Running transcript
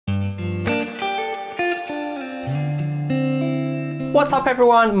What's up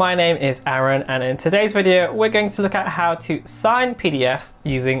everyone, my name is Aaron, and in today's video we're going to look at how to sign PDFs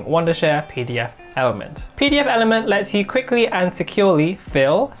using Wondershare PDFelement. PDFelement lets you quickly and securely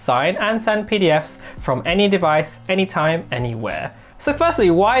fill, sign and send PDFs from any device, anytime, anywhere. So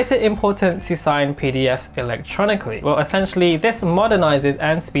firstly, why is it important to sign PDFs electronically? Well, essentially this modernizes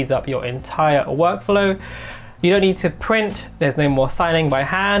and speeds up your entire workflow. You don't need to print, there's no more signing by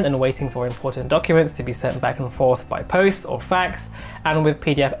hand and waiting for important documents to be sent back and forth by post or fax. And with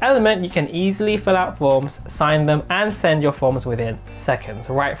PDFelement, you can easily fill out forms, sign them and send your forms within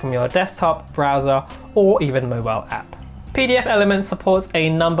seconds, right from your desktop, browser, or even mobile app. PDFelement supports a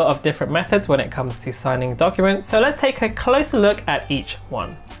number of different methods when it comes to signing documents, so let's take a closer look at each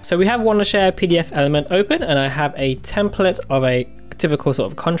one. So we have Wondershare PDFelement open, and I have a template of a typical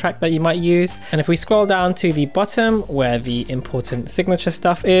sort of contract that you might use. And if we scroll down to the bottom where the important signature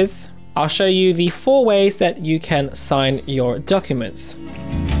stuff is, I'll show you the 4 ways that you can sign your documents.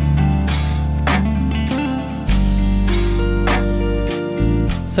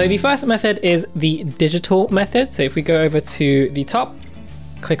 So the first method is the digital method. So if we go over to the top,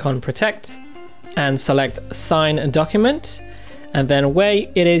 click on Protect and select Sign Document. And then where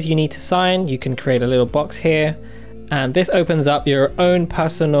it is you need to sign, you can create a little box here. And this opens up your own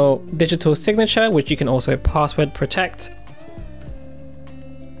personal digital signature, which you can also password protect.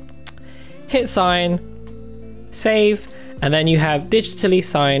 Hit sign, save, and then you have digitally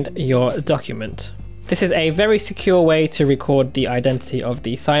signed your document. This is a very secure way to record the identity of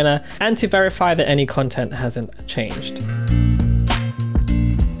the signer and to verify that any content hasn't changed.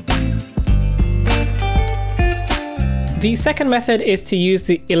 The second method is to use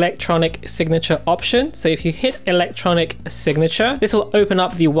the electronic signature option. So if you hit electronic signature, this will open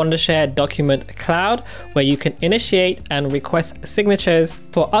up the Wondershare document cloud where you can initiate and request signatures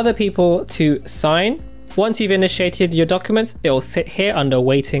for other people to sign. Once you've initiated your documents, it will sit here under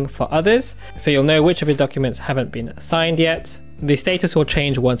waiting for others. So you'll know which of your documents haven't been signed yet. The status will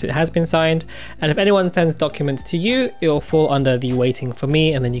change once it has been signed. And if anyone sends documents to you, it will fall under the waiting for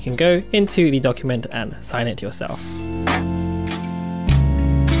me, and then you can go into the document and sign it yourself.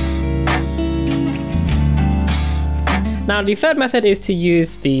 Now, the third method is to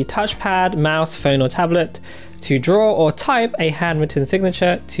use the touchpad, mouse, phone, or tablet to draw or type a handwritten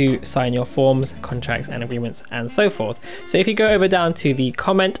signature to sign your forms, contracts, and agreements, and so forth. So if you go over down to the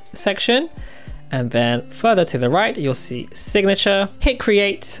comment section, and then further to the right, you'll see signature, hit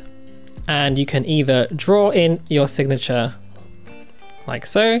create, and you can either draw in your signature like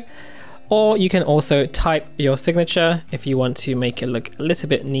so, or you can also type your signature if you want to make it look a little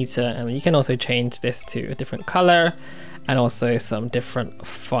bit neater. And you can also change this to a different color and also some different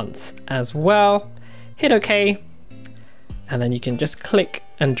fonts as well. Hit OK, and then you can just click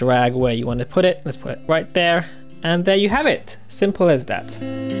and drag where you want to put it. Let's put it right there, and there you have it. Simple as that.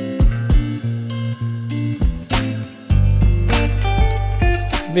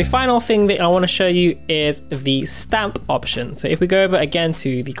 The final thing that I want to show you is the stamp option. So if we go over again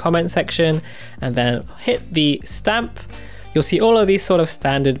to the comment section and then hit the stamp, you'll see all of these sort of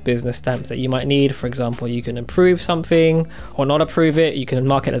standard business stamps that you might need. For example, you can approve something or not approve it. You can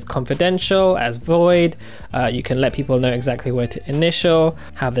mark it as confidential, as void. You can let people know exactly where to initial,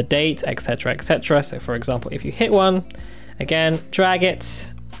 have the date, etc., etc. So for example, if you hit one, again, drag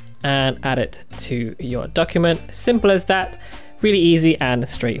it and add it to your document. Simple as that. Really easy and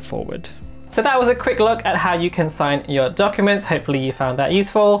straightforward. So that was a quick look at how you can sign your documents. Hopefully you found that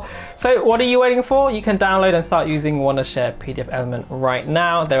useful. So what are you waiting for? You can download and start using Wondershare PDFelement right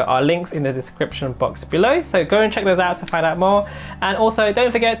now. There are links in the description box below, so go and check those out to find out more. And also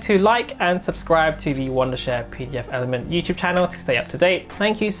don't forget to like and subscribe to the Wondershare PDFelement YouTube channel to stay up to date.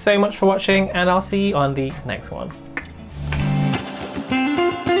 Thank you so much for watching, and I'll see you on the next one.